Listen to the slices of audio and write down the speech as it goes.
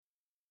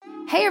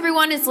Hey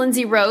everyone, it's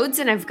Lindsay Rhodes,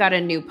 and I've got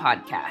a new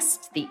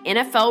podcast, the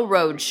NFL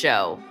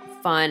Roadshow.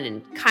 Fun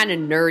and kind of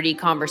nerdy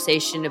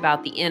conversation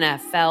about the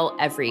NFL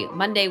every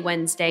Monday,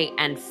 Wednesday,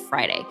 and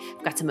Friday.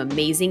 I've got some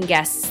amazing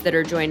guests that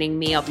are joining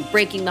me. I'll be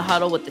breaking the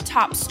huddle with the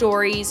top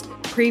stories,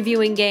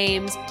 previewing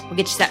games. We'll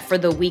get you set for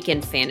the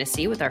weekend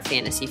fantasy with our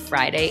Fantasy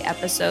Friday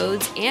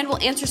episodes, and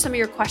we'll answer some of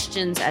your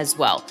questions as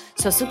well.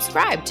 So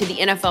subscribe to the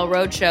NFL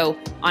Roadshow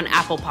on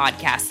Apple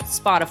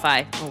Podcasts,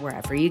 Spotify, or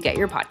wherever you get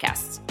your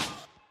podcasts.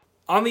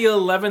 On the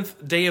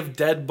 11th day of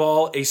dead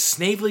ball, a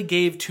Snavely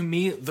gave to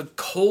me the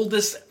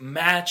coldest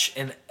match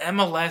in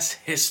MLS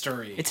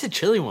history. It's a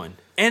chilly one,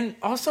 and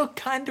also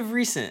kind of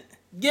recent.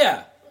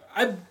 Yeah,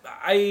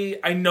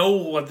 I know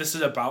what this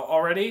is about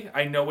already.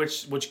 I know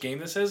which game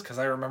this is because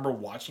I remember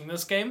watching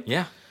this game.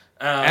 Yeah,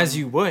 as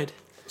you would.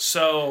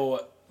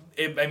 So,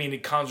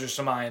 it conjures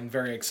to mind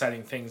very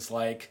exciting things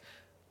like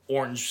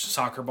orange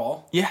soccer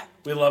ball. Yeah.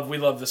 We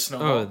love the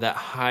snowball. Oh, that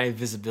high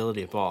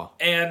visibility ball.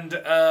 And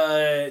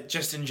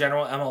just in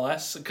general,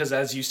 MLS, because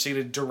as you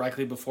stated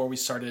directly before we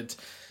started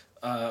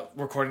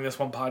recording this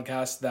one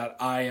podcast, that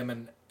I am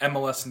an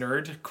MLS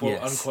nerd,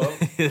 quote unquote.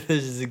 This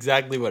is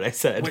exactly what I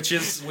said. Which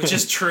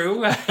is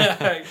true.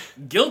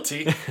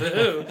 Guilty.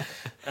 But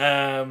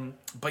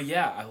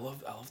yeah, I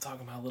love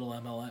talking about little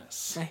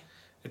MLS. Hey.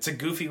 It's a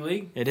goofy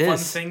league. It is. Fun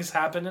things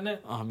happen in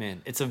it. Oh,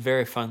 man. It's a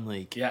very fun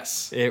league.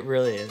 Yes. It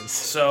really is.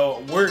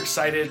 So we're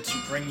excited to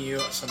bring you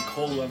some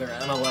cold weather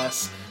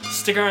MLS.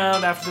 Stick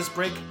around after this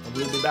break, and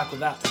we'll be back with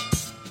that.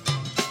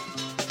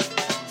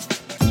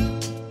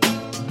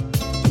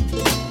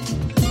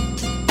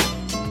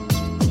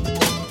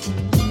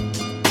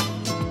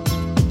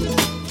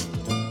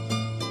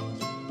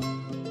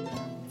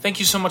 Thank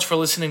you so much for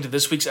listening to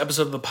this week's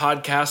episode of the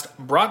podcast,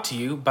 brought to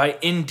you by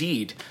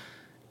Indeed.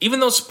 Even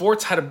though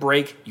sports had a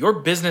break, your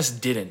business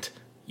didn't.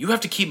 You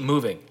have to keep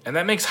moving, and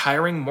that makes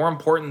hiring more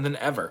important than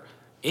ever.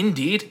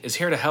 Indeed is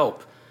here to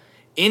help.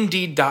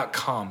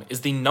 Indeed.com is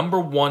the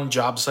 #1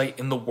 job site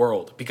in the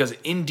world because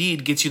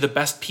Indeed gets you the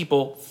best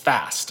people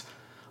fast.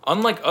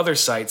 Unlike other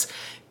sites,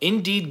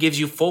 Indeed gives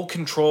you full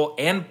control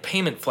and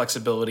payment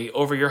flexibility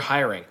over your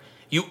hiring.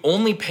 You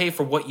only pay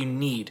for what you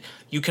need.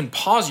 You can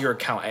pause your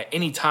account at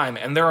any time,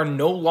 and there are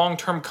no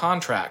long-term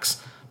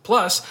contracts.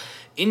 Plus,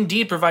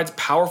 Indeed provides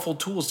powerful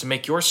tools to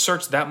make your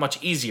search that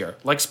much easier,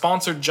 like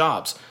sponsored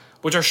jobs,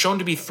 which are shown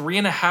to be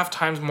 3.5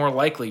 times more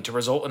likely to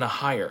result in a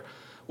hire.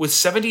 With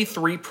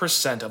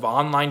 73% of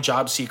online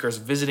job seekers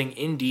visiting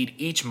Indeed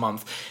each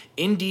month,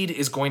 Indeed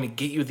is going to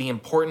get you the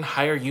important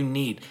hire you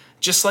need,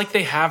 just like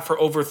they have for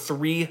over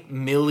 3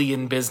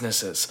 million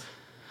businesses.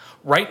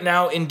 Right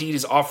now, Indeed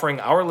is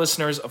offering our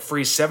listeners a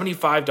free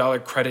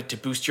 $75 credit to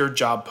boost your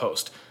job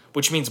post,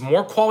 which means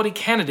more quality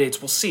candidates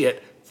will see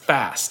it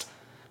fast.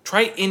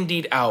 Try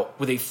Indeed out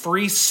with a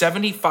free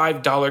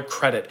 $75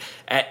 credit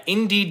at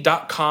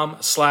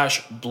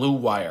Indeed.com/Blue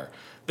Wire.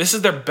 This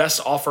is their best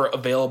offer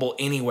available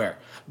anywhere.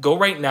 Go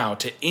right now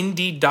to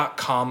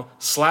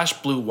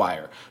Indeed.com/Blue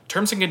Wire.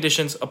 Terms and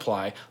conditions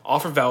apply.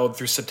 Offer valid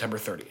through September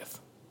 30th.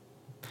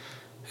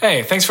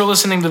 Hey, thanks for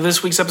listening to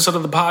this week's episode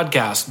of the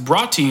podcast,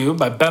 brought to you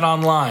by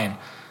BetOnline.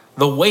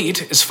 The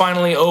wait is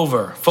finally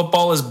over.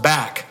 Football is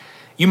back.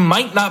 You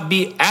might not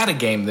be at a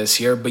game this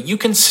year, but you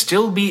can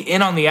still be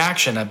in on the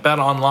action at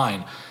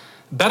BetOnline.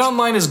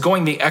 BetOnline is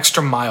going the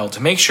extra mile to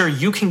make sure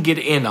you can get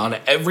in on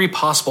every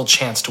possible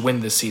chance to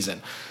win this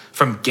season.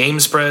 From game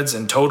spreads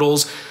and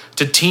totals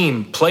to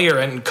team, player,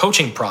 and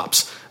coaching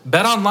props,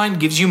 BetOnline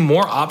gives you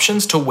more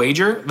options to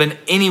wager than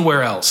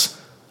anywhere else.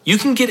 You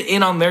can get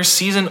in on their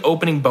season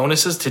opening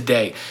bonuses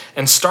today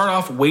and start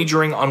off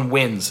wagering on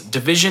wins,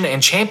 division,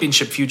 and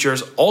championship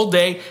futures all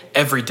day,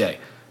 every day.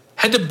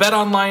 Head to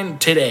BetOnline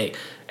today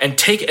and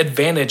take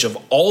advantage of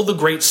all the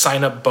great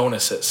sign-up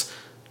bonuses.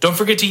 Don't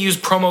forget to use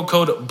promo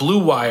code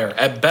BLUEWIRE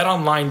at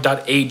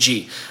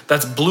betonline.ag.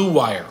 That's Blue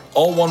Wire,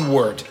 all one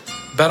word.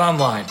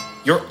 BetOnline,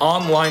 your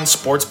online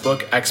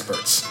sportsbook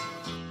experts.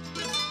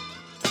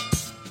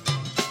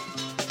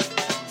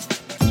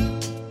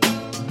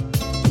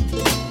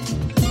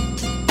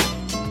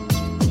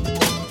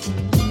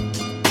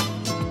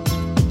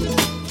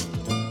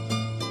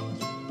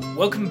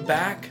 Welcome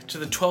back to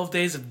the 12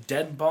 Days of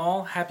Dead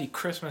Ball. Happy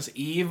Christmas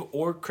Eve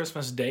or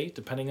Christmas Day,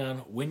 depending on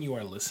when you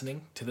are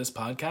listening to this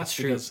podcast. That's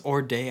true.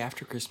 Or day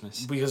after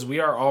Christmas. Because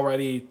we are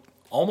already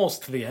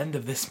almost to the end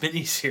of this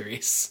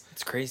mini-series.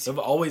 It's crazy. We've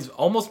always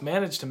almost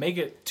managed to make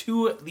it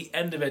to the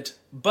end of it.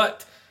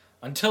 But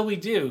until we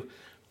do,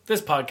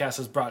 this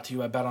podcast is brought to you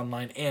by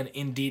BetOnline and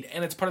Indeed.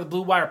 And it's part of the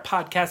Blue Wire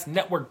Podcast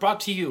Network,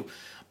 brought to you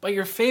by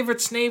your favorite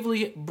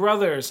Snavely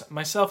brothers.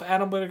 Myself,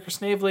 Adam Whitaker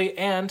Snavely,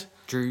 and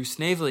Drew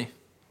Snavely.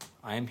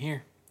 I am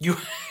here.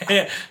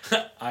 I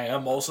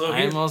am also here.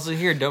 I am also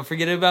here. Don't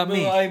forget about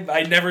me.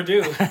 I never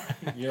do.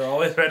 You're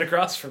always right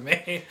across from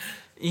me.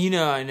 You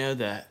know, I know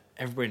that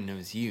everybody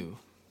knows you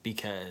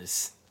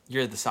because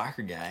you're the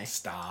soccer guy.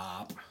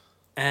 Stop.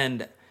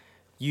 And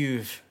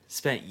you've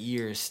spent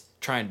years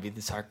trying to be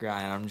the soccer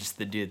guy, and I'm just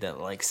the dude that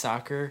likes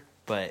soccer,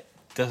 but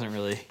doesn't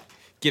really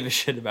give a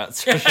shit about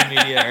social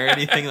media or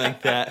anything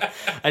like that.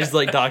 I just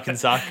like talking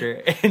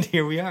soccer, and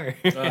here we are.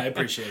 I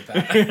appreciate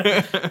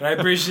that. And I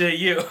appreciate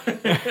you.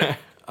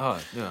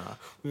 Oh, no.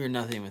 We are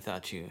nothing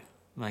without you,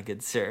 my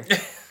good sir.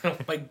 Oh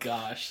my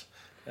gosh.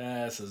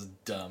 This is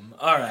dumb.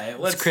 All right.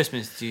 It's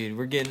Christmas, dude.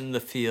 We're getting in the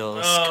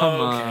feels. Oh,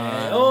 Come okay.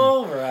 on.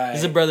 All right.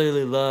 It's a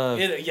brotherly love.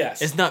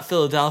 Yes. It's not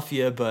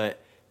Philadelphia,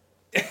 but...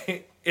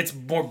 It's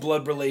more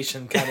blood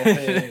relation kind of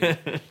thing.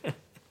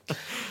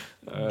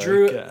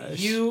 Drew, gosh.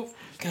 you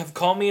have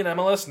called me an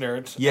MLS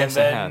nerd. Yes,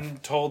 and I then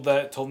have. told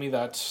me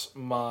that this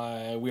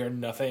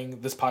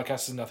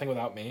podcast is nothing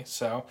without me.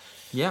 So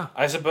Yeah.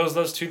 I suppose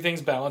those two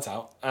things balance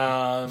out.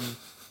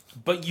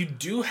 But you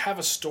do have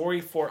a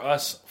story for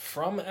us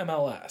from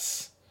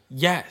MLS.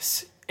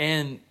 Yes.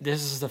 And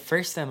this is the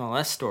first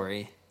MLS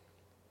story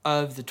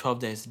of the 12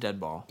 Days of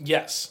Dead Ball.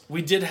 Yes,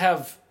 we did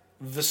have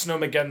the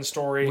Snowmageddon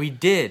story. We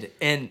did.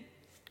 And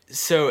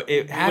so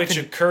it happened... Which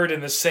occurred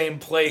in the same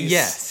place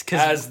Yes,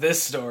 'cause as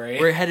this story.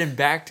 We're heading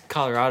back to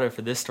Colorado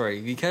for this story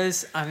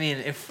because, I mean,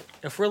 if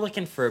we're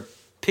looking for a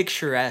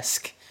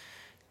picturesque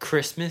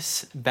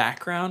Christmas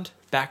backdrop,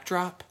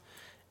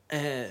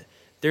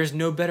 there's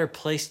no better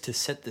place to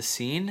set the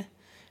scene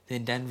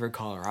than Denver,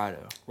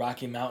 Colorado.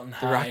 Rocky Mountain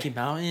High. The Rocky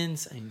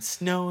Mountains, I mean,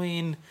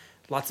 snowing,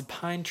 lots of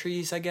pine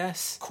trees, I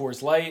guess.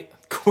 Coors Light.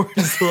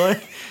 Coors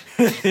Light.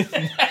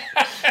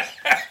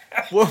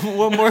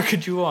 What more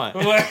could you want?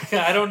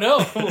 I don't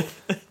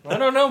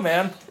know,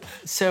 man.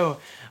 So,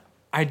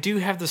 I do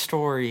have the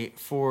story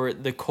for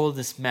the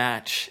coldest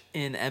match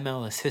in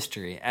MLS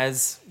history,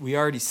 as we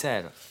already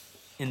said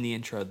in the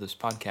intro of this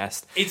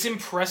podcast. It's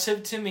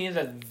impressive to me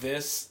that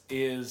this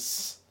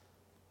is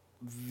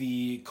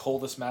the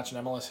coldest match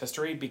in MLS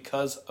history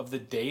because of the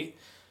date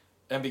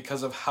and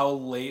because of how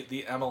late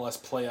the MLS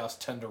playoffs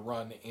tend to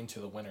run into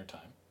the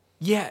wintertime.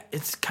 Yeah,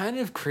 it's kind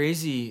of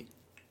crazy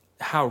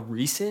how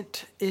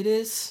recent it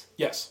is.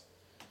 Yes.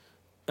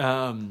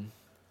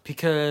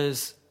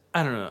 Because,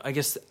 I don't know, I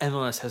guess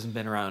MLS hasn't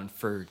been around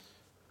for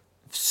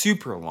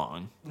super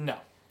long. No.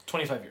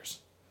 25 years.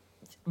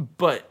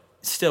 But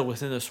still,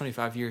 within those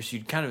 25 years,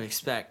 you'd kind of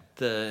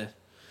expect you'd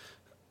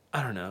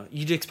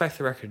expect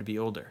the record to be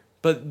older.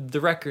 But the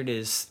record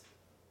is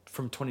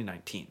from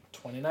 2019.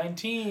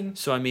 2019.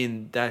 So, I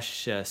mean,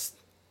 that's just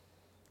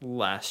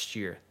last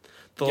year.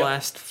 The Yep.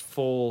 last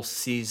full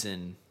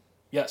season.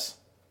 Yes.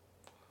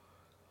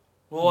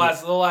 The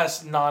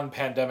last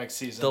non-pandemic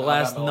season. The of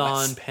last MLS.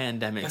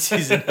 non-pandemic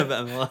season of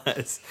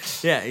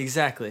MLS. Yeah,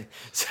 exactly.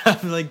 So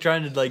I'm like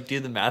trying to like do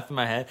the math in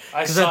my head.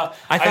 I 'Cause thought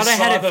I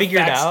had it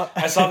figured out.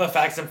 I saw the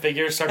facts and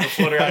figures start to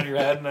float around your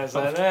head, and I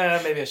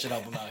said, maybe I should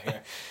help them out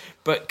here.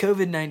 But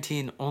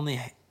COVID-19 only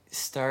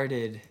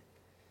started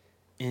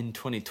in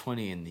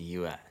 2020 in the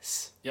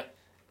U.S. Yep.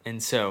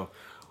 And so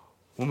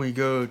when we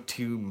go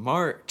to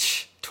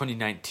March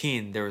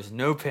 2019, there was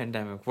no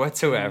pandemic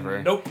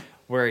whatsoever. Nope.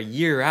 We're a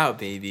year out,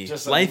 baby.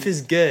 Just life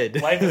is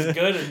good. Life is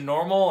good and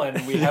normal,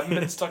 and we haven't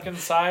been stuck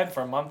inside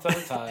for a month at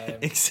a time.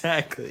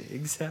 Exactly.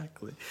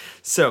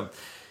 So,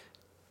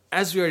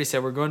 as we already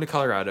said, we're going to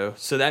Colorado.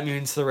 So that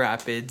means the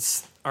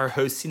Rapids are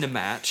hosting a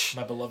match.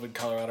 My beloved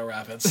Colorado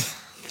Rapids.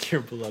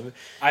 Your beloved.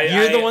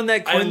 You're the one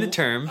that coined the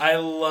term. I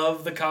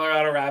love the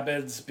Colorado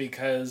Rapids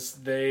because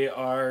they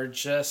are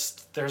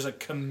just... There's a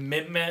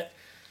commitment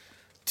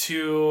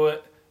to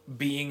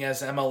being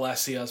as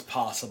MLS-y as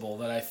possible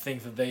that I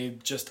think that they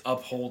just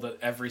uphold at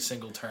every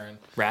single turn.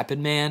 Rapid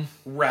Man.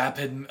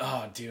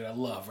 Oh, dude, I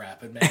love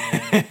Rapid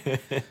Man.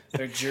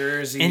 Their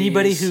jerseys.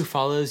 Anybody who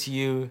follows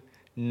you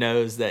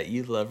knows that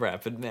you love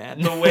Rapid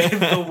Man. the way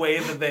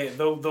that they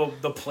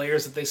the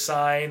players that they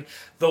sign,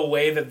 the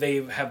way that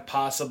they have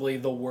possibly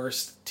the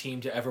worst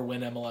team to ever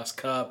win MLS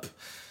Cup.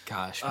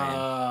 Gosh,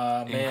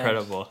 man. Man.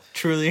 Incredible.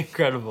 Truly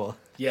incredible.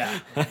 Yeah.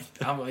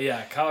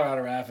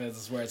 Colorado Rapids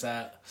is where it's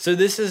at. So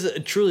this is a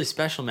truly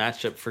special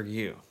matchup for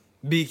you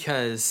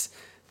because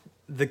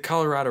the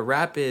Colorado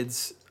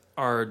Rapids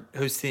are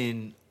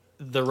hosting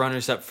the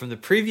runners-up from the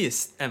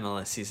previous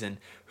MLS season,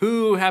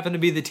 who happen to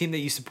be the team that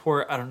you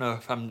support. I don't know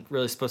if I'm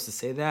really supposed to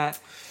say that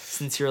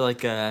since you're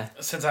like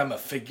Since I'm a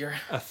figure.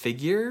 A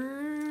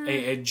figure?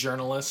 A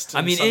journalist.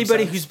 I mean,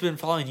 anybody who's been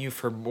following you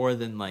for more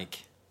than like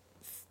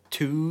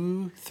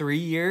 2-3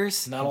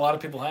 years. Not a lot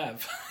of people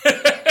have.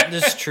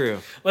 That's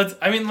true.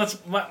 Putting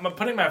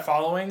my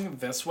following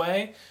this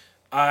way,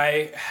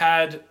 I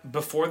had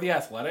before The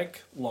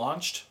Athletic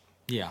launched.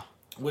 Yeah.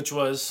 Which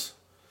was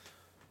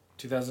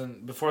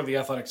 2000 before The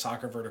Athletic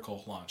Soccer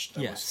Vertical launched.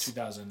 That was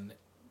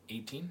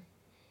 2018.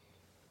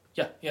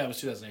 Yeah, it was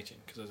 2018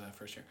 because I was in that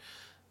first year.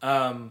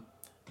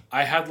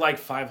 I had like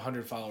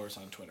 500 followers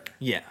on Twitter.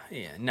 Yeah.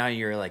 Now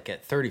you're like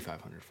at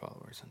 3,500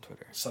 followers on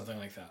Twitter. Something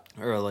like that.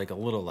 Or like a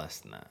little less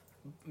than that.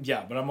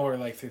 Yeah, but I'm over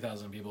like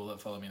 3,000 people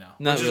that follow me now.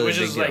 Not really a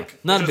big deal.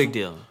 Not a big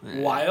deal.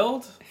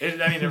 Wild. It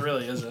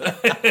really isn't.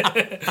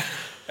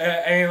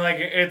 I mean, like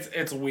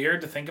it's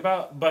weird to think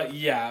about, but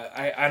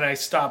yeah. I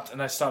stopped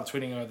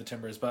tweeting about the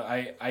Timbers, but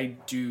I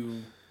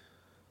do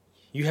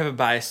You have a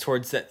bias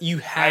towards that. You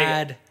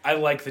had I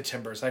like the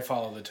Timbers. I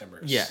follow the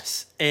Timbers.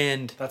 yes,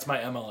 and That's my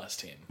MLS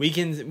team. we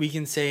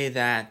can say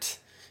that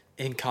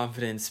in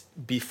confidence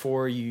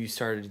before you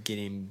started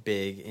getting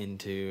big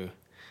into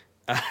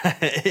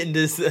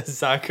into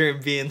soccer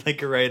and being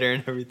like a writer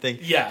and everything.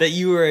 Yeah. That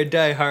you were a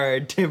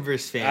diehard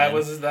Timbers fan. I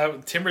was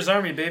that Timbers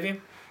Army,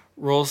 baby.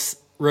 Rose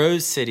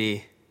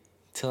City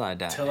till I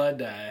die. Till I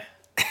die.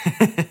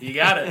 You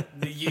got it.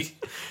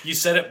 You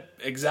said it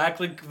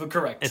exactly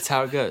correct. It's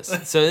how it goes.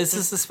 So this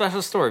is a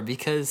special story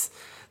because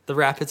the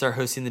Rapids are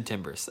hosting the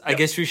Timbers. I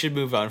guess we should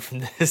move on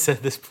from this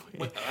at this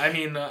point. I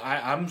mean,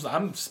 I'm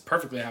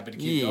perfectly happy to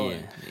keep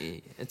going. Yeah,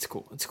 it's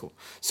cool. It's cool.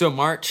 So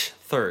March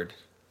 3rd,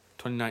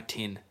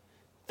 2019,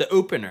 the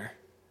opener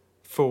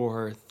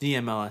for the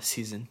MLS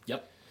season.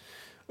 Yep.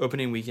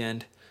 Opening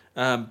weekend.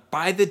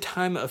 By the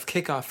time of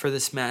kickoff for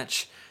this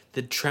match,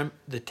 the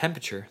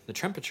temperature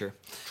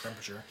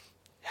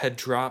had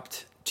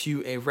dropped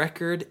to a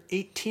record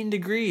 18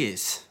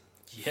 degrees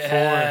Yes.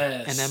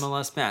 for an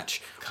MLS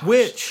match,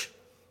 which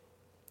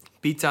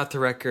beats out the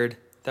record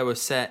that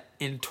was set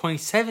in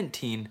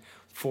 2017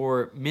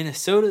 for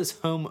Minnesota's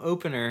home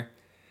opener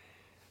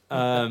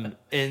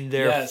in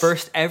their Yes.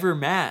 first ever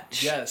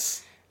match,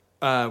 Yes.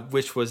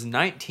 which was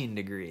 19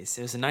 degrees.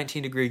 It was a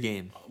 19-degree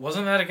game.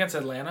 Wasn't that against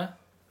Atlanta?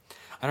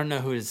 I don't know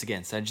who it is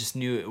against. I just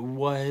knew it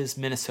was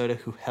Minnesota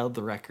who held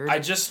the record. I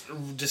just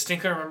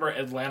distinctly remember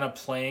Atlanta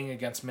playing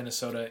against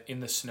Minnesota in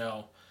the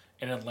snow,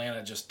 and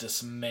Atlanta just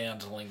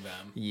dismantling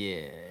them.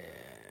 Yeah.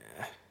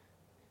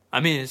 I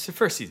mean, it's the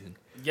first season.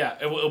 Yeah,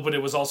 but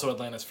it was also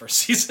Atlanta's first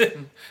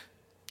season.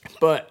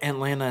 But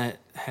Atlanta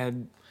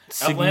had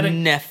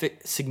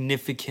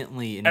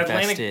significantly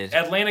invested.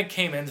 Atlanta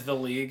came into the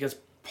league as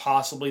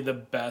possibly the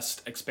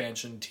best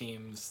expansion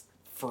team's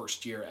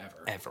first year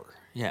ever. Ever.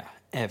 Yeah,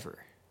 ever.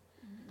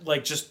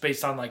 Like, just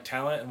based on, like,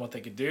 talent and what they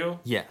could do.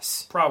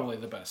 Yes. Probably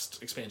the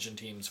best expansion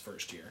team's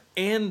first year.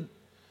 And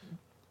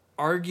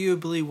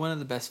arguably one of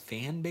the best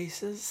fan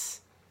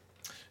bases.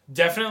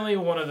 Definitely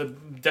one of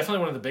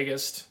the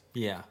biggest.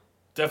 Yeah.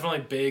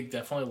 Definitely big,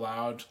 definitely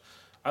loud.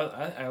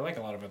 I like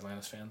a lot of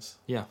Atlanta's fans.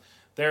 Yeah.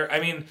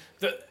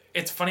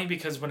 It's funny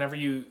because whenever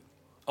a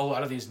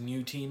lot of these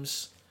new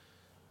teams,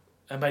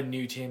 and by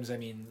new teams I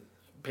mean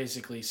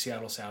basically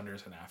Seattle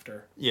Sounders and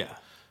after. Yeah.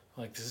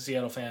 Like the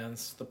Seattle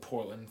fans, the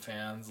Portland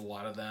fans, a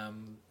lot of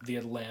them, the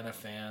Atlanta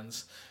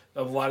fans,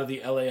 a lot of the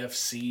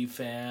LAFC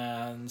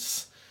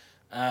fans.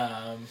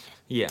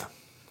 Yeah.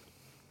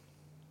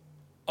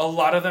 A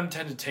lot of them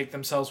tend to take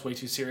themselves way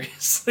too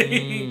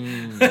seriously.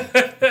 And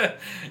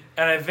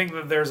I think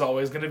that there's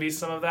always going to be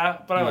some of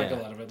that, but I like a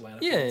lot of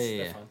Atlanta fans.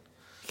 They're fun.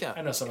 Yeah.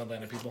 I know some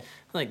Atlanta people.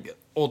 Like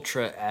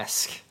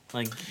ultra-esque.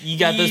 Like you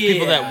got those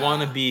people that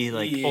want to be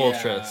like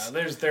ultras.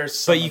 There's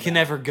some but you can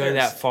never go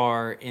that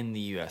far in the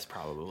US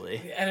probably.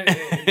 And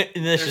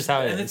and that's just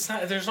how it is. And it's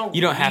not, there's no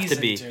you don't have to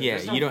be. reason Yeah,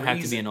 There's no you don't have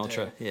to be reason an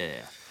ultra. Yeah.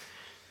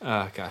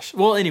 Oh gosh.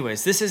 Well,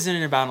 anyways, this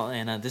isn't about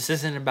Atlanta. This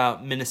isn't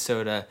about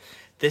Minnesota.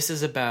 This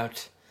is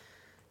about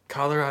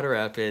Colorado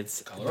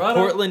Rapids, Colorado.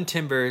 Portland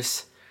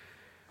Timbers.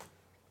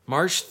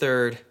 March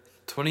 3rd,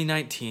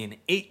 2019,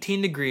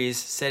 18 degrees,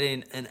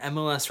 setting an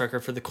MLS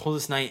record for the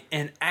coldest night,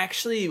 and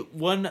actually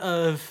one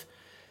of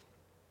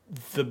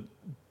the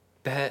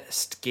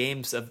best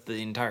games of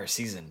the entire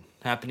season,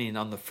 happening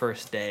on the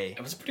first day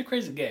It was a pretty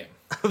crazy game.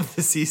 of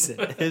the season.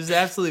 It was an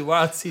absolutely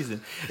wild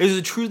season. It was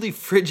a truly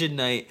frigid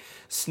night.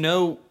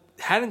 Snow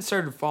hadn't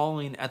started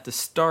falling at the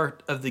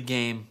start of the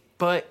game,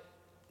 but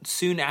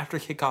soon after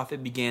kickoff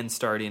it began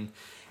starting,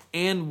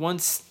 and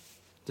once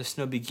the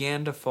snow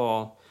began to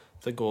fall,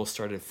 the goals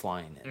started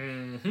flying in.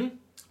 Mm-hmm.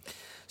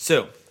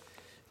 So,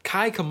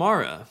 Kai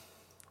Kamara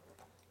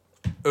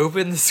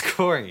opened the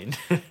scoring.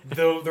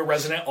 The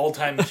resident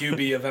all-time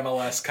QB of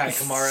MLS, Kai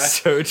Kamara.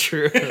 So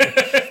true.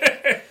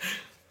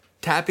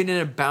 Tapping in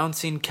a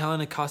bouncing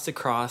Kellen Acosta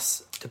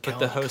cross to put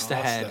the host Acosta.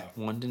 ahead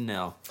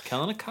 1-0.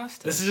 Kellen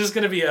Acosta. This is just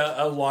going to be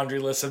a laundry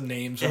list of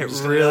names. I'm It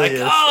just gonna be really like,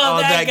 is. Oh,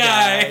 that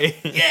guy.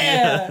 Yeah.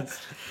 Yes.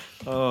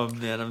 Oh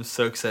man, I'm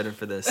so excited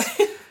for this.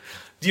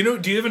 Do you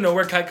even know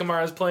where Kai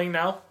Kamara is playing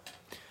now?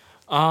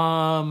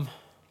 I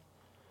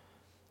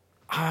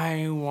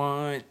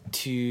want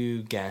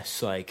to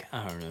guess I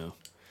don't know,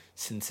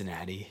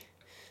 Cincinnati.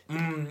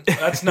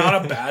 That's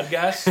not a bad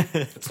guess.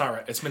 It's not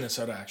right. It's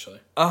Minnesota, actually.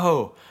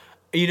 Oh,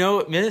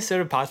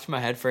 Minnesota popped in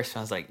my head first, and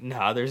I was like,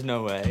 nah, there's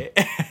no way.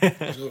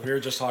 We were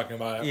just talking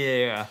about it.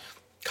 Yeah.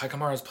 Kai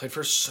Kamara has played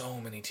for so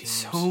many teams.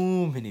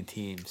 So many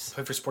teams.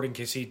 Played for Sporting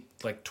KC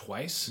like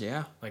twice.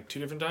 Yeah. Like 2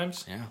 different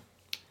times. Yeah.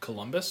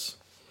 Columbus.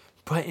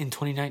 But in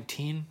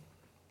 2019,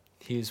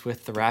 he was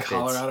with the Rapids.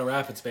 Colorado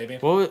Rapids, baby.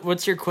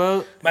 What's your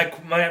quote?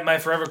 My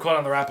forever quote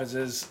on the Rapids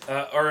is,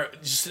 or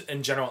just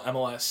in general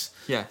MLS.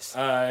 Yes.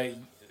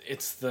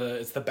 It's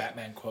the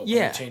Batman quote.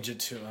 Yeah. We change it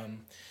to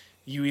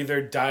you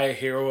either die a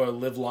hero or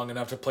live long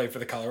enough to play for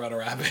the Colorado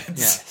Rapids.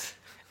 Yes.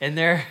 And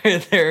there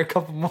are a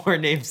couple more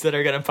names that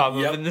are gonna pop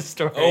up in this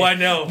story. Oh, I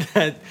know.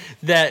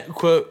 That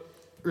quote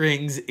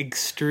rings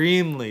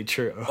extremely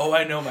true. Oh,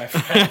 I know, my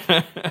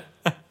friend.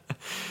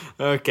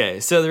 Okay,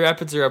 so the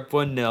Rapids are up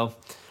 1-0.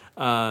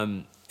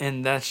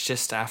 And that's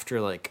just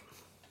after like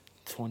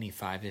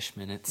 25-ish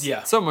minutes.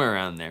 Yeah. Somewhere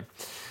around there.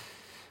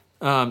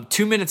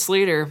 2 minutes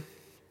later,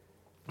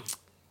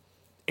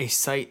 a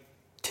sight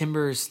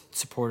Timbers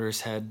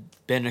supporters had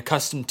been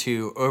accustomed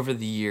to over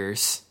the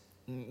years,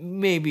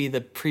 maybe the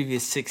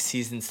previous 6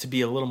 seasons to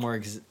be a little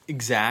more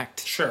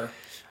exact. Sure.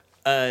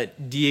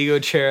 Diego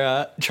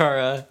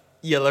Chara,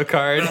 yellow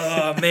card.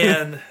 Oh,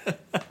 man.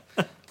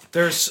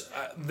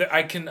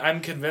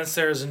 I'm convinced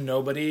there is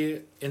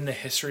nobody in the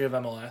history of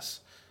MLS.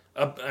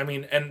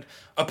 And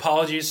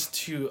apologies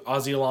to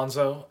Ozzie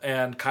Alonso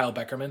and Kyle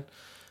Beckerman,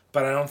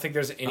 but I don't think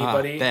there's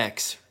anybody.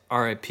 Bex,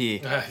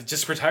 R.I.P.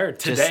 Just retired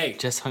today.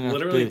 Just hung up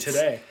literally boots.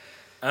 today.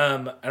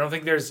 I don't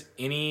think there's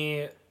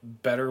any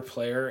better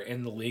player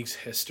in the league's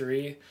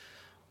history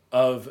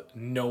of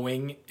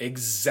knowing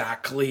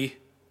exactly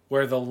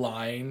where the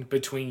line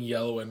between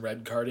yellow and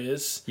red card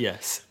is.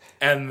 Yes.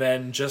 And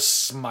then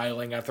just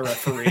smiling at the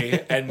referee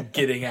and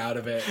getting out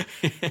of it.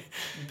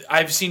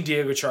 I've seen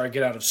Diego Chara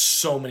get out of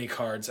so many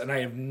cards, and I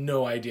have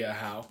no idea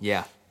how.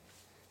 Yeah.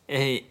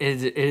 It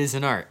is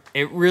an art.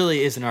 It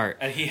really is an art.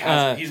 And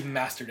he's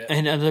mastered it.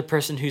 Another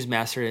person who's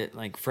mastered it,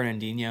 like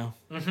Fernandinho,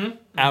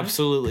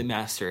 absolutely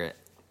master it.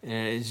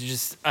 It's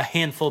just a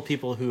handful of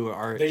people who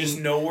are... They just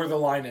know where the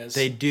line is.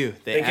 They do.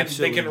 They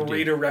can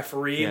read a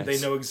referee. Yes. They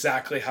know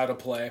exactly how to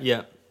play.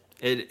 Yeah.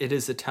 It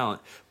is a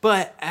talent.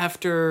 But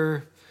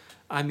after,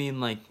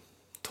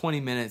 20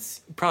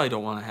 minutes, you probably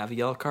don't want to have a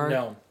yellow card.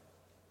 No.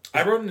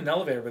 I rode in an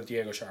elevator with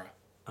Diego Chara.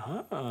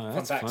 Oh,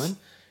 that's facts. fun.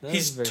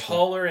 He's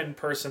taller in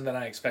person than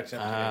I expected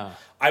him to be.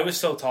 I was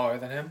still taller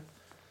than him,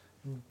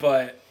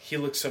 but he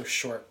looked so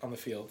short on the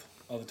field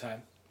all the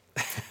time.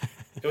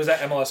 It was at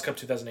MLS Cup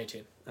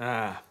 2018.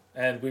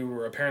 And we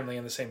were apparently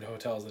in the same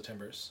hotel as the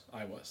Timbers.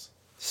 I was.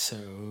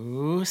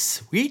 So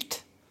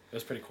sweet. It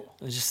was pretty cool.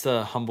 It was just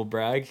a humble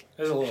brag.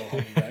 It was a little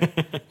humble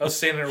brag. I was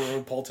staying in a room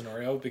with Paul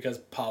Tenorio because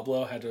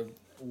Pablo had to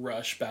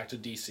rush back to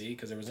DC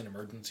because there was an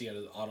emergency at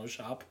his auto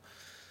shop.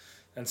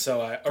 And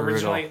so I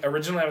originally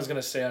I was going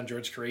to stay on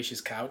George Qureishi's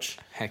couch.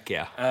 Heck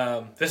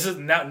yeah. This is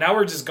now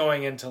we're just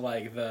going into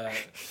like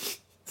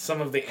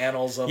some of the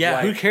annals of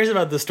who cares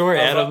about the story,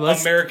 Adam?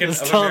 American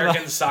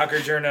soccer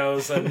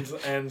journos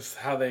and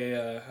how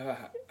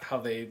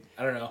they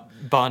I don't know,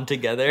 bond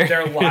together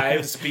their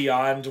lives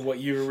beyond what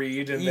you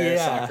read in their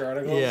soccer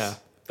articles. Yeah.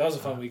 That was a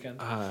fun weekend.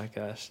 Oh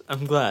gosh.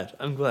 I'm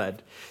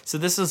glad. So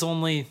this was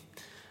only,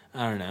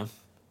 I don't know,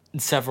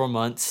 several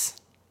months,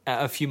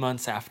 a few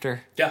months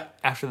after. Yeah.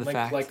 After the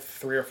fact. Like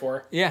 3 or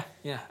 4. Yeah,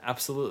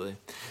 absolutely.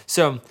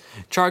 So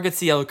Chara gets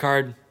the yellow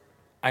card.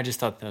 I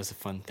just thought that was a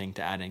fun thing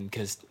to add in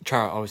because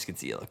Chara always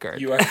gets the yellow card.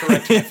 You are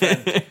correct, my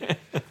friend.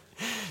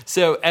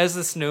 So as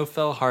the snow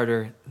fell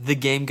harder, the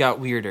game got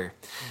weirder.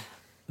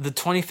 The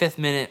 25th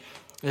minute,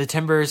 the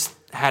Timbers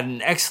had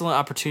an excellent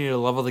opportunity to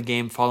level the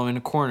game following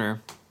a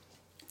corner.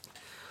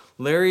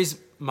 Larry's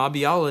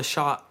Mabiala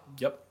shot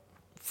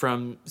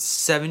from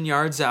 7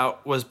 yards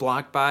out was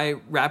blocked by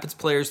Rapids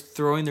players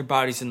throwing their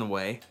bodies in the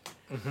way.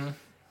 Mm-hmm.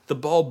 The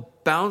ball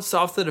bounced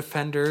off the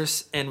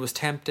defenders and was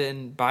tapped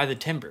in by the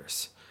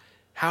Timbers.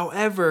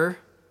 However,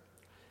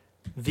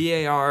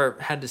 VAR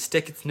had to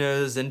stick its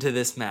nose into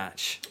this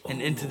match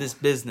and into this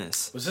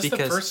business. Was this the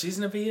first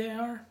season of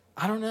VAR?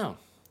 I don't know.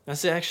 I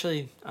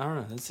don't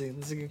know. That's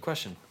a good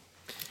question.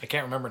 I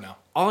can't remember now.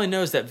 All I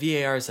know is that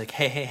VAR is like,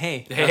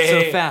 hey, not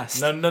so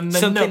fast. No.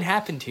 Something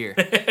happened here.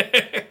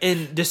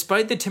 And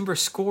despite the Timber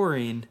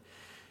scoring,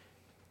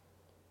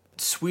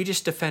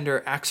 Swedish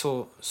defender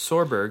Axel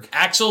Sjöberg.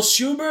 Axel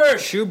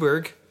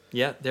Sjöberg.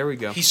 Yeah, there we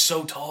go. He's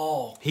so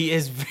tall. He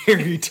is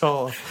very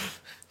tall.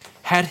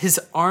 Had his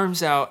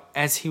arms out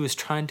as he was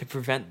trying to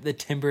prevent the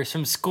Timbers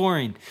from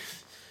scoring.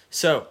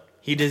 So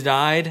he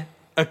denied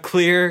a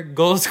clear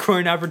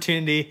goal-scoring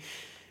opportunity.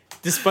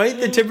 Despite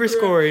the Timbers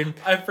scoring,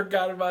 I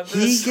forgot about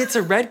this. He gets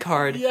a red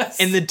card, yes.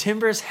 And the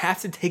Timbers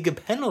have to take a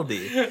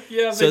penalty.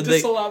 Yeah, so they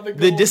disallowed the goal.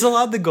 They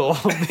disallowed the goal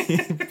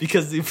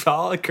because the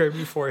foul occurred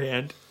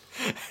beforehand.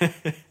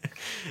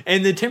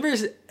 And the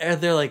Timbers,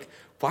 they're like,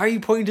 why are you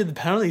pointing to the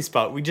penalty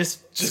spot? We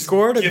just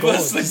scored a goal.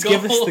 Just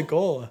give us the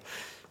goal.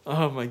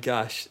 Oh my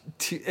gosh.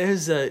 It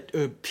was a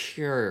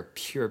pure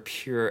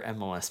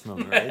MLS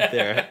moment right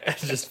there.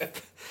 Just,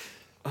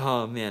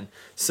 oh man.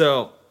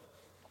 So,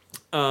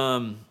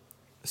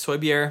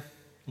 Soybier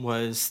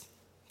was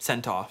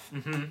sent off.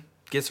 Mm-hmm.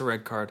 Gets a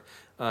red card.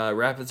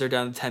 Rapids are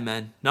down to 10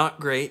 men.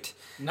 Not great.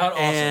 Not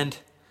awesome. And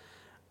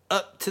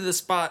up to the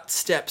spot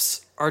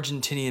steps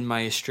Argentinian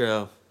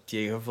maestro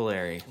Diego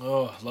Valeri.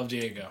 Oh, love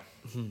Diego.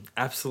 Mm-hmm.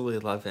 Absolutely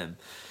love him.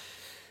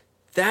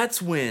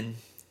 That's when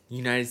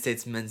United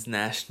States men's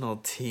national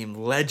team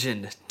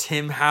legend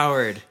Tim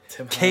Howard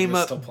came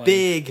up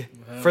big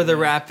for the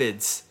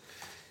Rapids,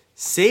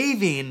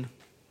 saving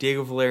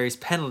Diego Valeri's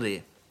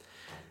penalty.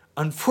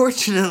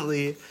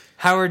 Unfortunately,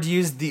 Howard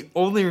used the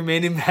only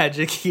remaining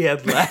magic he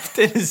had left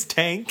in his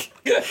tank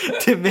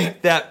to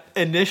make that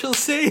initial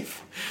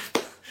save,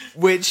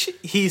 which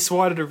he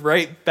swatted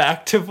right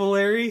back to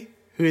Valeri,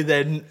 who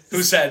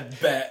said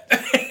bet,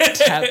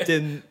 tapped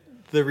in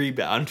the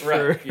rebound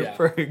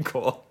for a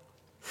goal.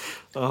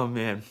 Oh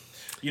man.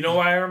 You know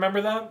why I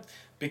remember that?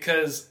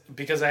 Because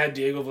I had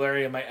Diego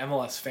Valeri in my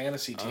MLS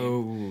fantasy team.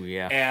 Oh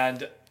yeah.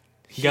 And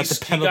he got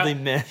the penalty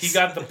miss. He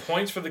got the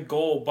points for the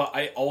goal, but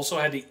I also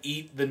had to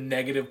eat the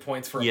negative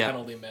points for a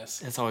penalty miss.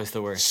 That's always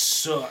the worst.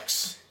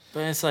 Sucks.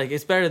 But it's like,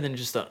 it's better than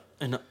just a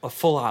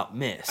full out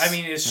miss. I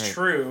mean, it's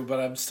true,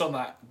 but I'm still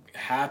not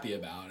happy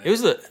about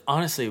it.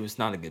 Honestly, it was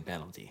not a good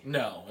penalty.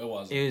 No, it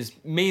wasn't. It was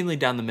mainly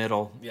down the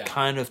middle,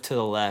 kind of to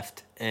the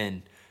left,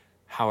 and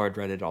Howard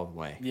read it all the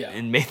way. Yeah.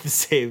 And made the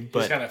save, but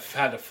he just kind of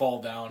had to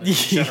fall down in the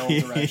general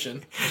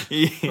direction.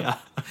 Yeah.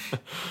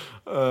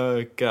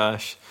 Oh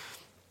gosh.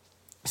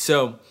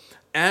 So,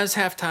 as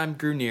halftime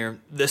grew near,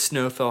 the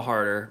snow fell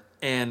harder,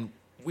 and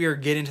we are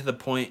getting to the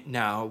point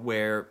now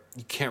where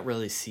you can't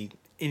really see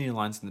any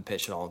lines in the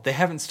pitch at all. They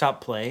haven't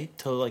stopped play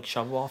to like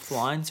shovel off the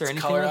lines or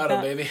anything Colorado, like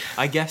that. baby.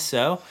 I guess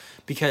so,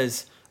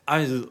 because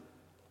I'm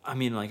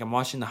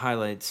watching the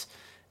highlights,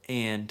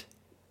 and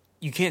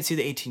you can't see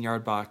the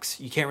 18-yard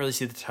box. You can't really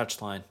see the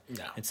touchline.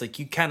 No. It's like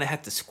you kind of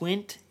have to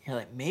squint. You're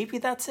like, maybe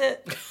that's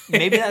it.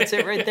 Maybe that's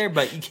it right there,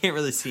 but you can't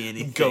really see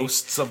anything.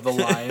 Ghosts of the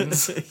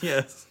lines.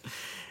 Yes.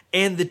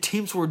 And the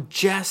teams were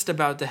just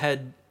about to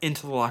head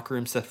into the locker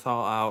rooms to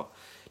thaw out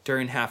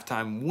during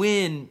halftime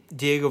when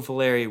Diego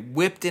Valeri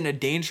whipped in a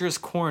dangerous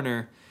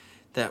corner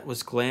that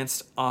was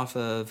glanced off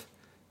of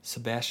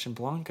Sebastian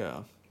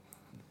Blanco.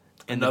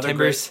 And another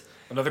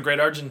great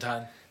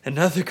Argentine.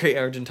 Another great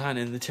Argentine,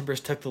 and the Timbers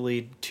took the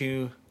lead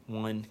 2-1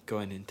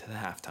 going into the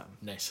halftime.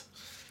 Nice.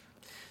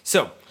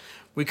 So,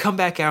 we come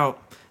back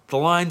out. The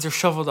lines are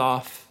shoveled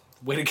off.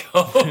 Way to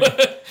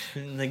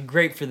go.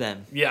 Great for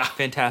them. Yeah.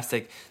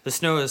 Fantastic. The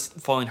snow is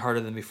falling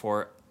harder than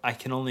before. I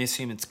can only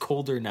assume it's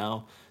colder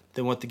now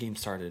than what the game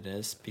started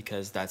is,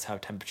 because that's how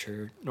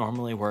temperature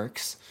normally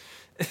works.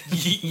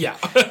 Yeah.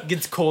 It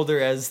gets colder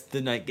as the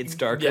night gets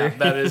darker. Yeah,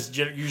 that is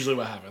usually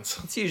what happens.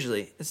 It's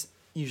usually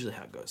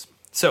how it goes.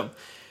 So,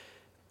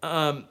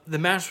 the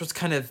match was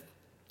kind of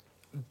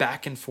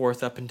back and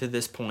forth up until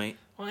this point.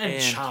 Well,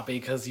 and choppy,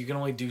 because you can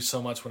only do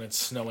so much when it's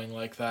snowing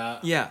like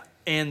that. Yeah,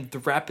 and the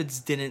Rapids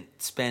didn't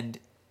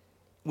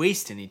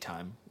waste any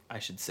time, I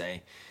should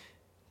say,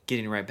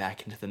 getting right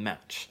back into the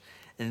match.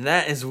 And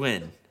that is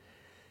when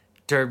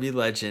Derby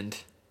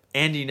legend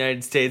and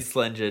United States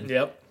legend,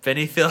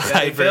 Benny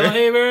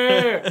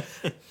Feilhaber,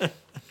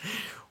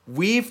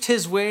 weaved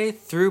his way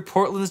through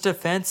Portland's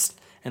defense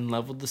and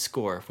leveled the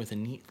score with a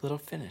neat little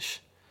finish.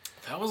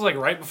 That was like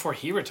right before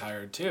he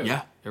retired, too.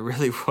 Yeah, it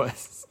really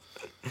was.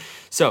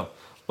 So,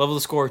 level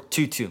the score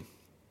 2-2.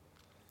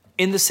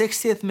 In the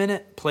 60th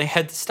minute, play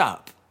had to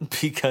stop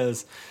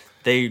because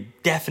they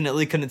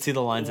definitely couldn't see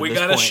the lines at this point.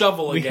 We got to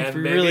shovel again,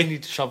 We baby. really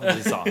need to shovel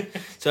these off.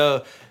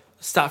 So,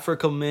 stop for a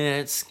couple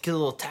minutes, get a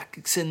little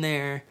tactics in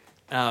there,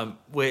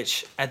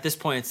 which at this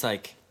point it's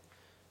like,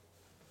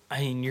 I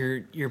mean,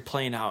 you're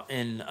playing out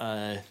in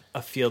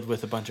a field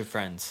with a bunch of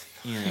friends.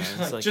 You know,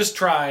 it's like just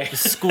try.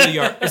 It's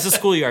a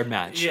schoolyard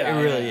match. Yeah,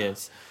 it really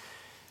is.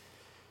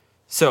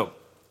 So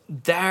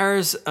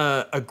there's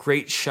a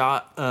great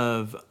shot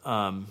of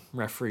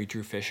referee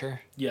Drew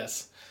Fisher.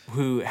 Yes.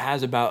 Who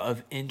has about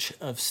an inch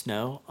of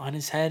snow on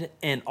his head,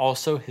 and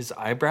also his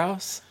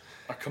eyebrows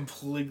are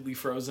completely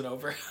frozen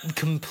over.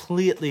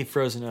 Completely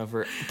frozen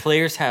over.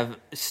 Players have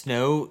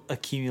snow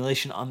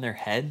accumulation on their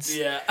heads.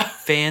 Yeah.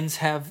 Fans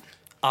have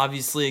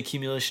obviously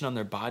accumulation on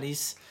their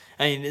bodies.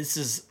 I mean, this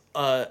is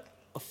a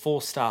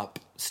full stop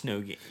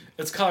snow game.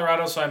 It's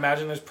Colorado, so I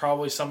imagine there's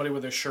probably somebody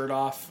with their shirt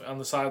off on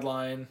the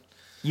sideline.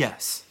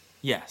 Yes.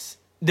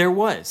 There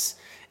was.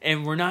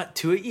 And we're not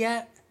to it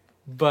yet,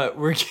 but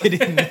we're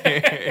getting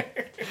there.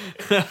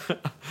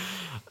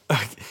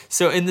 Okay.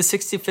 So in the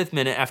 65th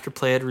minute, after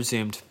play had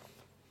resumed,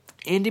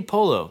 Andy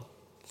Polo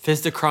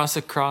fizzed across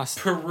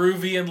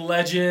Peruvian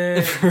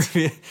legend.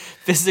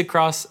 Fizzed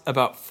across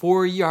about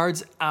 4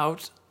 yards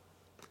out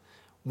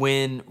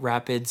when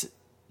Rapids'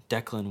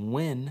 Declan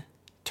Wynn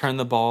turned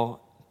the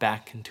ball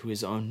back into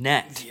his own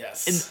net.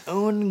 Yes. An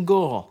own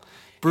goal.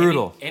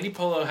 Brutal. Andy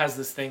Polo has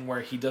this thing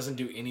where he doesn't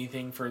do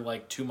anything for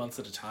like 2 months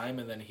at a time,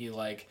 and then he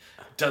like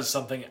does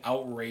something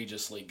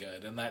outrageously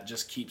good, and that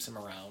just keeps him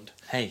around.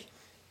 Hey,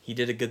 he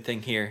did a good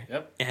thing here.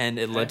 Yep. And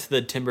it led to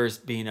the Timbers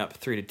being up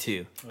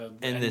 3-2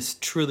 in this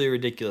truly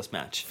ridiculous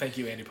match. Thank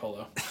you, Andy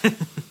Polo.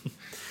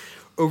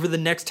 Over the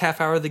next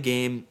half hour of the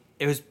game,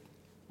 it was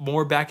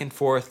more back and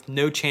forth,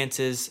 no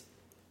chances,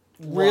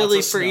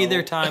 really for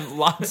either time.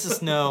 Lots of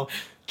snow,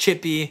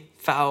 chippy,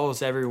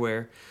 fouls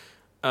everywhere.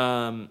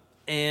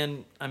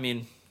 And, I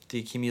mean, the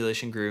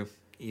accumulation grew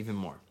even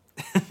more.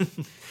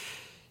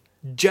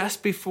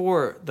 Just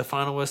before the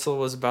final whistle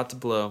was about to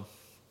blow,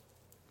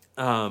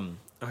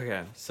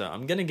 okay, so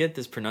I'm going to get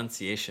this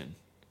pronunciation.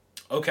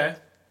 Okay.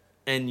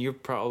 And you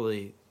can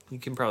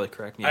probably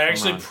correct me if I I'm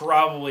actually wrong.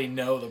 probably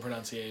know the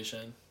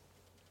pronunciation.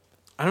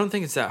 I don't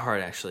think it's that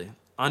hard, actually.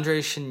 Andrei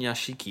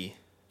Shinyashiki.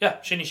 Yeah,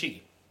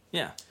 Shinishiki.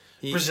 Yeah.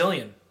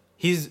 Brazilian.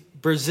 He's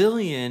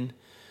Brazilian,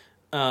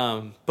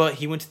 but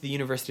he went to the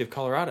University of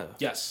Colorado.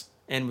 Yes.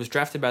 And was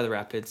drafted by the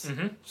Rapids.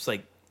 Mm-hmm. It's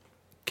like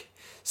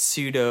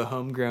pseudo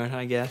homegrown,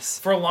 I guess.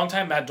 For a long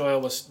time, Matt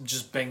Doyle was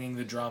just banging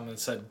the drum and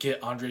said,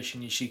 "Get Andre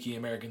Shinyashiki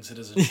American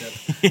citizenship."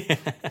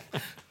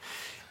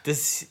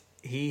 Does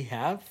he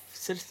have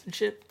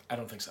citizenship? I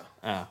don't think so.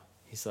 Oh,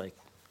 he's like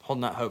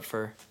holding out hope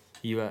for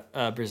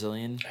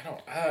Brazilian. I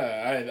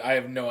don't. I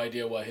have no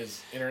idea what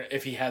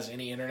if he has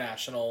any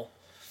international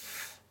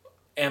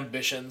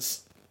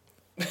ambitions.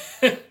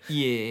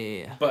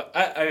 Yeah. But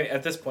I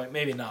at this point,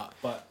 maybe not.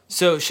 But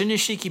so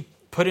Shinyashiki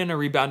put in a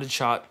rebounded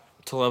shot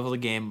to level the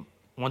game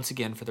once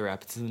again for the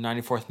Rapids in the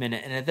 94th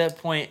minute, and at that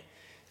point,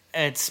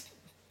 it's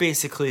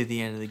basically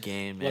the end of the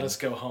game. Let us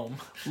go home.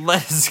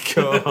 Let us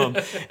go home.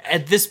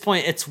 At this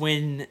point, it's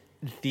when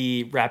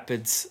the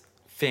Rapids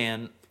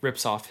fan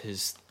rips off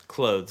his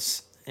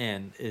clothes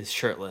and is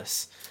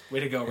shirtless.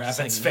 Way to go, Rapids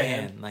like,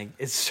 fan! Man, like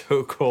it's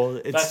so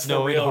cold. It's That's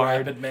snowing the real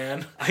hard. Rapid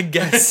man. I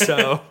guess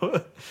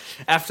so.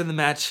 After the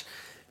match,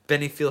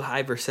 Benny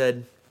Feilhaber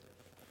said,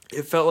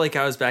 "It felt like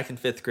I was back in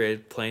 5th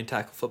grade playing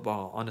tackle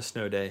football on a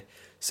snow day,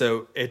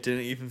 so it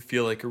didn't even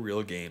feel like a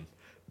real game."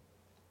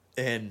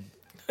 And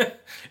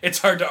it's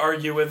hard to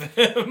argue with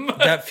him.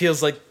 that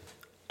feels like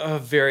a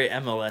very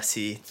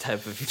MLS-y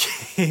type of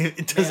game.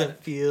 It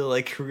doesn't feel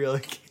like a real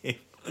game.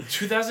 The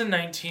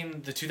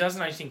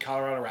 2019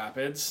 Colorado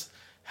Rapids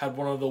had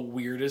one of the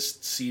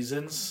weirdest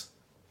seasons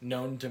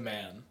known to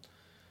man,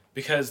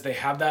 because they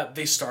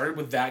started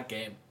with that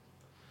game.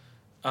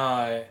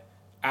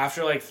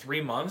 After like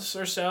 3 months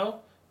or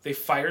so, they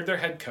fired their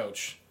head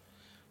coach.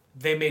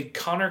 They made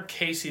Connor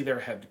Casey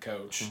their head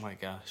coach. Oh my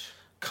gosh.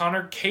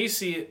 Connor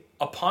Casey,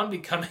 upon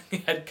becoming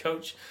head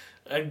coach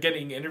and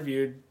getting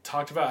interviewed,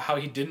 talked about how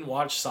he didn't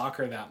watch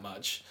soccer that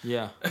much.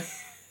 Yeah.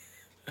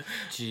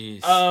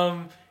 Jeez.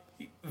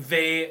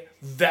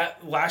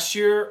 That last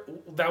year,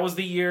 that was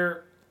the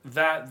year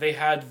that they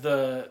had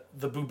the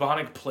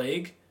bubonic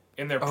plague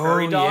in their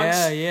prairie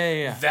dogs.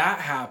 Yeah. That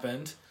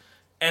happened.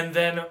 And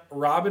then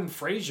Robin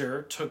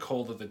Fraser took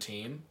hold of the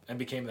team and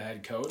became the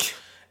head coach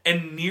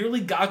and nearly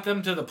got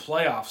them to the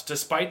playoffs,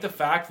 despite the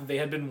fact that they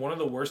had been one of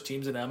the worst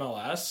teams in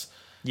MLS.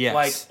 Yes.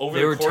 Like, over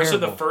They the were course of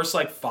the terrible. first,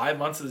 5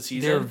 months of the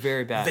season. They were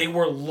very bad. They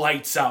were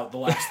lights out the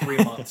last 3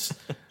 months.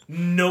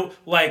 No,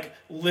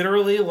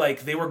 literally,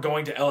 they were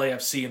going to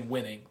LAFC and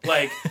winning.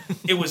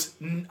 It was,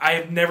 I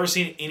have never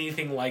seen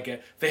anything like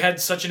it. They had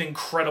such an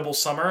incredible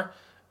summer.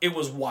 It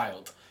was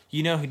wild.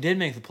 You know who did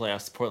make the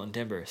playoffs? The Portland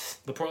Timbers.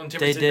 The Portland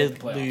Timbers They did make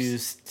did the playoffs.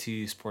 lose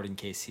to Sporting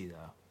KC,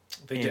 though.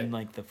 They in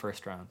did. the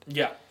first round.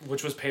 Yeah,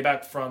 which was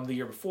payback from the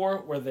year before,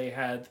 where they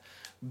had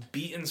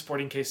beaten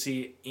Sporting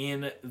KC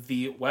in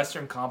the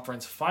Western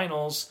Conference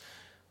Finals,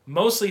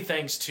 mostly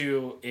thanks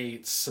to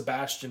a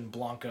Sebastian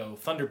Blanco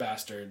Thunder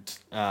Bastard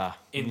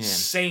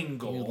insane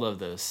goal. You love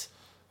those.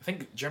 I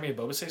think Jeremy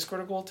Ebobisse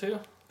scored a goal too.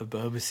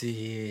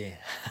 Ebobisse.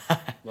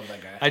 Love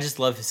that guy. I just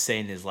love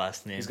saying his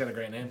last name. He's got a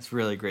great name. It's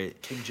really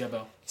great. King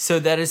Jebo. So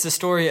that is the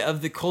story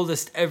of the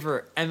coldest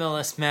ever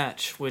MLS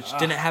match, which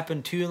didn't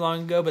happen too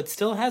long ago, but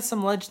still has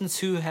some legends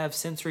who have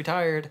since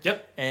retired.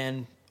 Yep.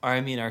 And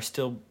are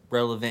still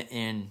relevant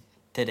in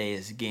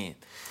today's game.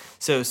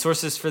 So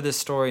sources for this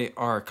story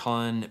are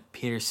Colin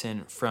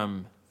Peterson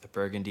from the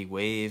Burgundy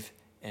Wave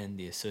and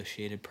the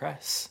Associated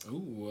Press.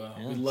 Ooh,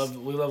 Yes. we love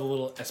a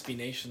little SB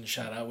Nation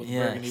shout out with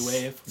Yes. Burgundy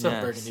Wave. What's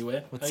up, Burgundy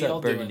Wave? What's How y'all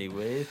up, Burgundy doing?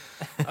 Wave?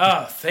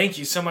 Thank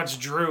you so much,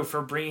 Drew,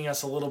 for bringing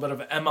us a little bit of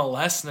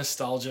MLS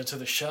nostalgia to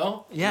the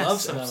show. Yes, Love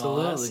some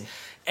absolutely. MLS.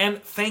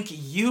 And thank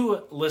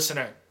you,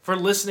 listener, for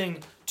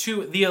listening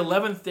to the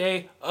 11th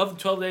day of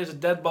 12 Days of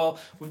Deadball.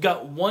 We've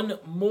got one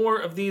more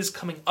of these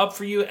coming up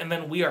for you, and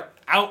then we are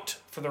out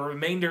for the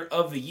remainder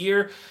of the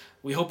year.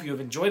 We hope you have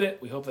enjoyed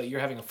it. We hope that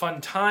you're having a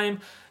fun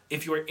time.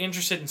 If you are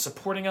interested in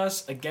supporting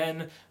us,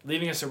 again,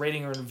 leaving us a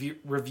rating or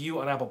review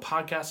on Apple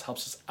Podcasts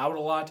helps us out a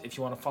lot. If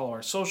you want to follow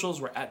our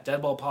socials, we're at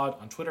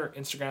DeadballPod on Twitter,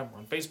 Instagram, or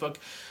on Facebook.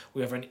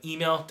 We have an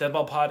email,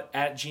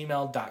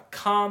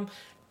 deadballpod@gmail.com.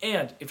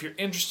 And if you're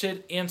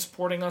interested in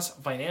supporting us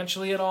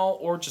financially at all,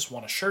 or just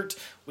want a shirt,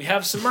 we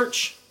have some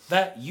merch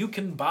that you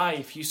can buy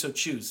if you so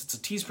choose. It's a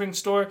Teespring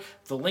store.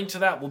 The link to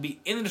that will be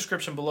in the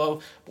description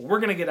below. But we're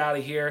going to get out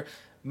of here.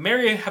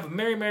 Have a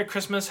Merry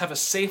Christmas. Have a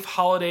safe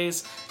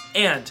holidays.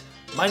 And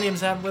my name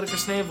is Adam Whitaker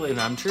Snavely. And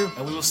I'm Drew.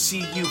 And we will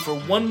see you for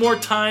one more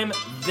time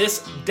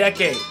this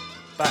decade.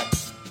 Bye.